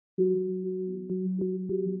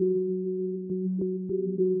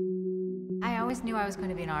I always knew I was going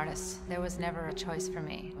to be an artist. There was never a choice for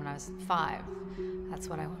me. When I was 5, that's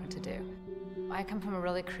what I wanted to do. I come from a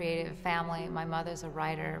really creative family. My mother's a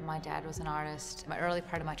writer, my dad was an artist. My early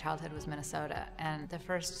part of my childhood was Minnesota, and the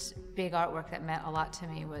first big artwork that meant a lot to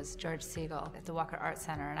me was George Segal at the Walker Art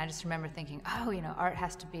Center, and I just remember thinking, oh, you know, art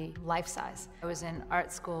has to be life-size. I was in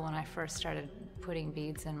art school when I first started putting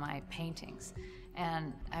beads in my paintings,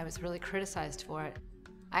 and I was really criticized for it.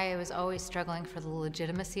 I was always struggling for the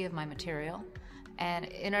legitimacy of my material, and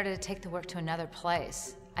in order to take the work to another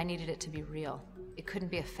place, I needed it to be real. It couldn't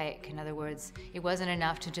be a fake. In other words, it wasn't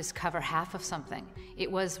enough to just cover half of something.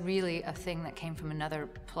 It was really a thing that came from another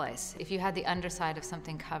place. If you had the underside of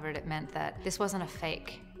something covered, it meant that this wasn't a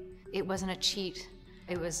fake. It wasn't a cheat.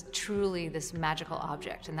 It was truly this magical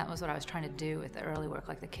object, and that was what I was trying to do with the early work,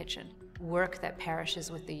 like the kitchen. Work that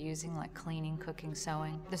perishes with the using, like cleaning, cooking,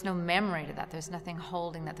 sewing. There's no memory to that. There's nothing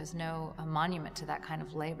holding that. There's no monument to that kind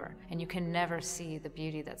of labor, and you can never see the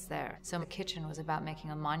beauty that's there. So the kitchen was about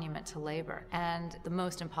making a monument to labor, and the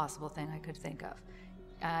most impossible thing I could think of.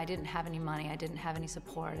 I didn't have any money, I didn't have any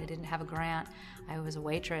support, I didn't have a grant. I was a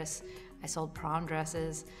waitress, I sold prom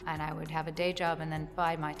dresses, and I would have a day job and then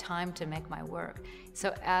buy my time to make my work.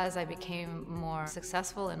 So as I became more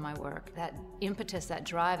successful in my work, that impetus, that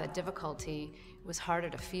drive, that difficulty was harder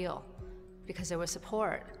to feel because there was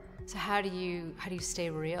support. So how do you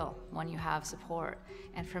stay real when you have support?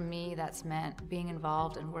 And for me, that's meant being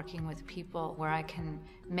involved and working with people where I can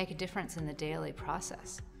make a difference in the daily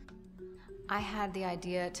process. I had the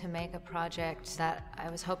idea to make a project that I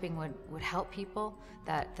was hoping would help people,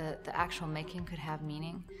 that the actual making could have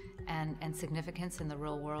meaning and significance in the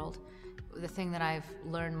real world. The thing that I've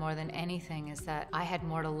learned more than anything is that I had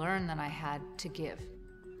more to learn than I had to give.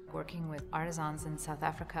 Working with artisans in South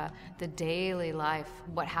Africa, the daily life,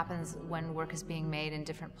 what happens when work is being made in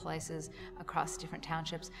different places across different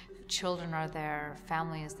townships. Children are there,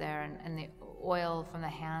 family is there, and the oil from the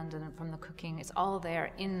hand and from the cooking, it's all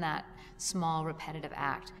there in that small repetitive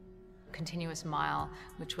act. Continuous Mile,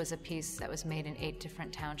 which was a piece that was made in 8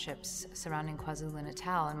 different townships surrounding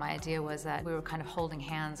KwaZulu-Natal, and my idea was that we were kind of holding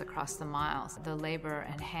hands across the miles. The labor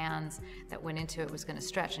and hands that went into it was going to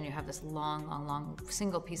stretch, and you have this long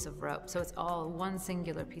single piece of rope. So it's all one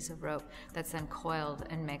singular piece of rope that's then coiled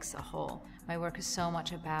and makes a whole. My work is so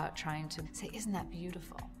much about trying to say, isn't that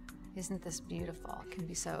beautiful? Isn't this beautiful? It can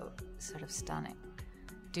be so sort of stunning.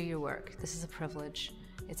 Do your work. This is a privilege.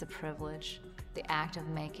 It's a privilege. The act of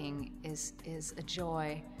making is a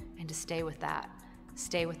joy, and to stay with that.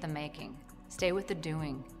 Stay with the making. Stay with the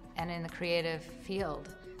doing. And in the creative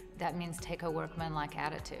field, that means take a workmanlike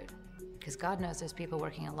attitude. Because God knows there's people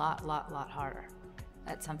working a lot harder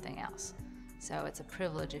at something else. So it's a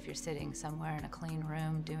privilege if you're sitting somewhere in a clean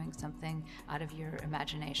room doing something out of your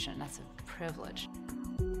imagination. That's a privilege.